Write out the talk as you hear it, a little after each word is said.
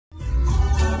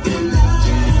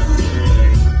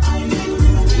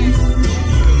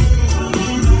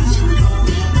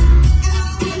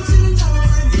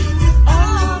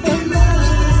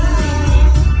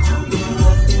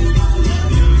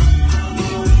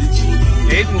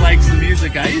Aiden likes the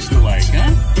music I used to like,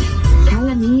 huh?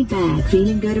 Hello, me there.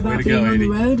 Feeling good about being on the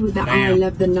road with the I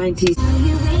Love the 90s.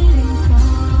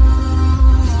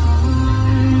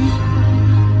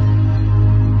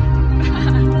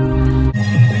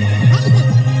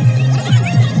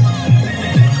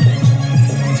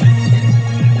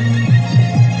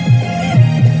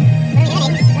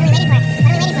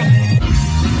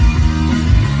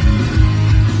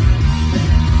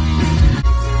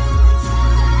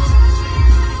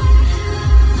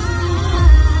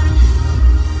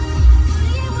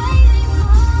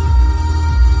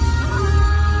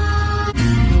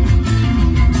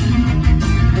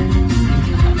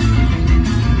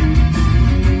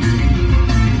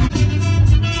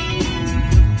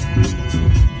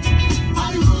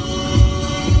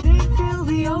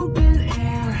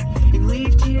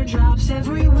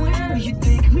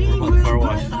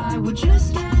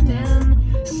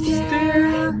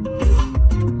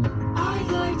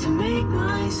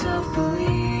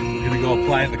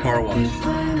 Apply at the car wash.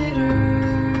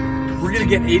 We're gonna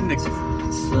get Aiden a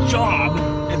job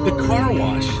at the car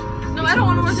wash. No, I don't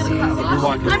want to work at a car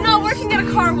wash. I'm not working at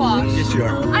a car wash. Yes, you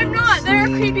are. I'm not. There are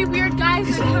creepy, weird guys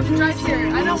that have to drive here.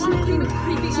 I don't want to clean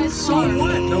creepy guys' So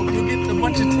what? You'll get a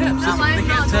bunch of tips. No, they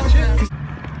can't touch it.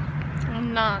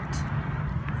 I'm not.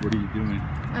 What are you doing?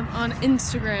 I'm on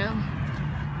Instagram.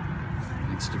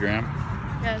 Instagram?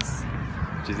 Yes.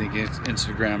 Do you think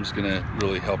Instagram's gonna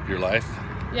really help your life?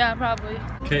 Yeah, probably.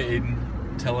 Okay, Aiden,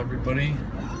 tell everybody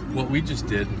what we just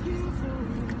did.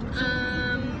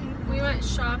 We went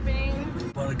shopping.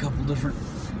 Bought a couple different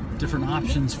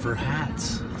options for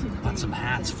hats. Bought some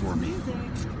hats for me.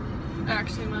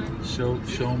 Actually, mine. Show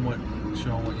them what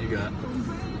you got.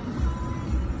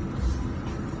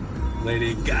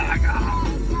 Lady Gaga.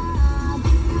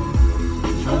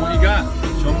 Show them what you got.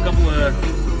 Show them a couple of.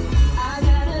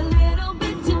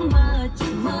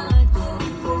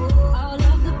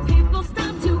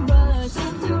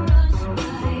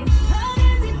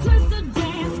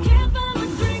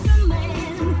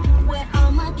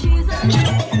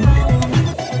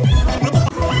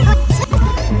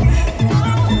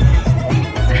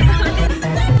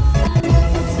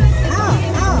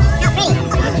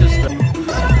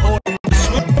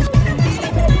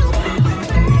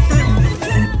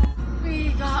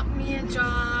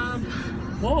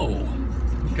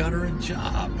 Got her a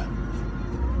job.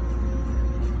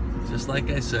 Just like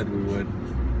I said we would.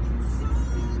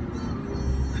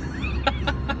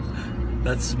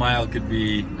 That smile could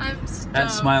be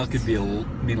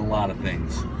mean a lot of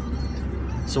things.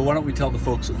 So why don't we tell the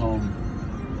folks at home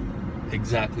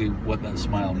exactly what that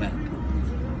smile meant?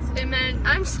 It meant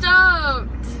I'm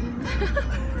stoked.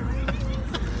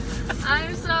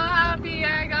 I'm so happy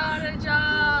I got a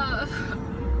job.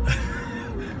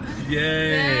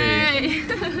 Yay!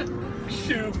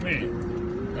 Shoot me!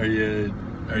 Are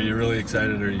you really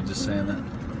excited, or are you just saying that?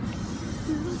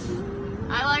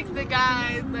 I like the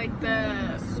guy, like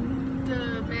the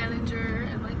manager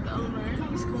and like the owner.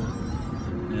 He's cool.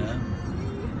 Yeah.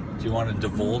 Do you want to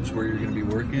divulge where you're going to be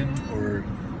working, or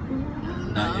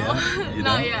not yet? You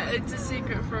Not don't? yet. It's a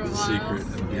secret for a while. Secret.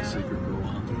 It'll be a secret for a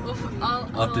while.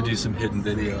 I'll have to do some hidden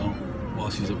video while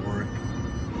she's at work.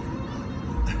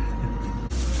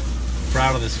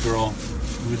 Proud of this girl.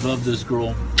 We love this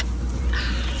girl.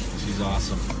 She's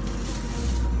awesome.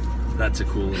 That's a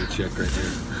cool little chick right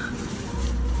there.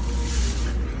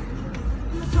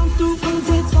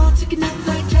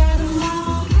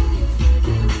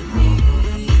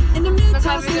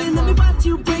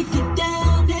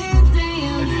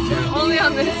 Only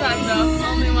on this side though.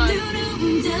 Only mine.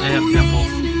 I have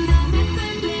pimples.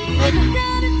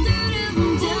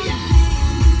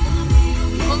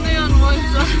 Only on one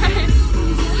side.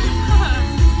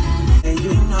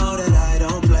 You know that I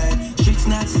don't play. Streets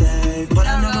not safe, but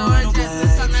I never run away.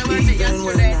 Even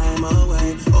when I'm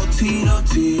away.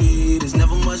 OT, there's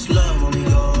never much love when we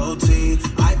go OT.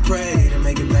 I pray to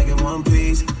make it back in one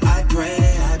piece. I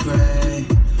pray.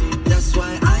 That's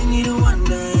why I need a one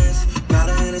dance. Got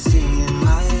a Hennessy in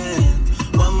my hand.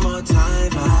 One more time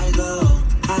before I go.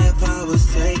 Higher powers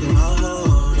taking a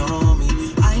hold on me.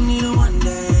 I need a one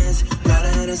dance. Got a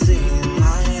Hennessy in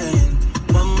my hand.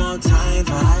 One more time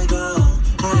before I go.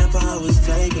 Higher powers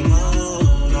taking a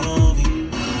hold on me.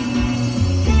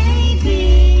 Baby,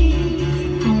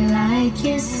 I like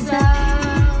your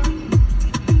style.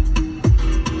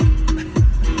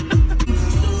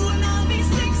 Soon I'll be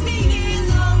 60 years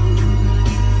old.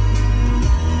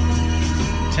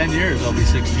 10 years, I'll be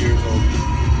 60 years old.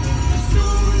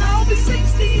 Soon I'll be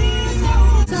 60 years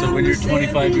old. So when you're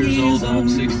 25 years old and I'm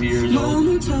 60 years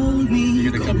old,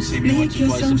 you're gonna come see me once or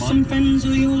twice a month?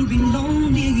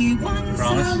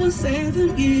 Promise? was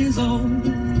 7 years old.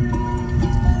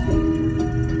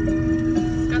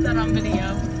 Got that on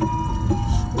video.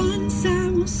 Once I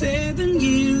was 7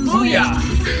 years old. Oh yeah.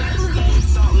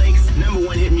 Salt Lake's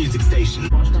 #1 hit music station.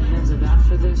 Wash my hands of that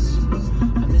for this.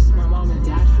 I miss my mom and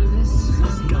dad for this.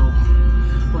 Yo,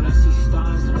 when I see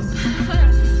stars, I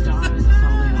see stars, that's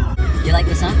all they are. You like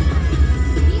the song?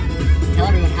 Tell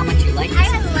everyone how much you like I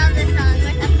this song. love this song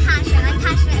with a passion. I'm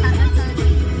passionate about that song.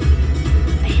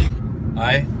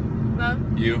 I Love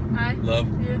you I love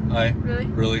you I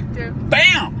really do. do.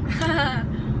 Bam!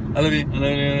 I love you. I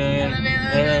love you. I love you.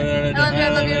 I love you. I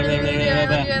love you. I love you.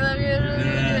 I love you. I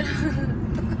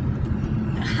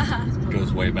love you.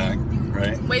 Goes way back,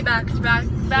 right? Way back to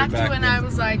when I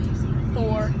was like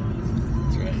 4.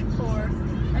 That's right. 4.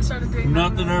 I started doing that.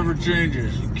 Nothing ever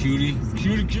changes, cutie.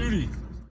 Cutie, cutie.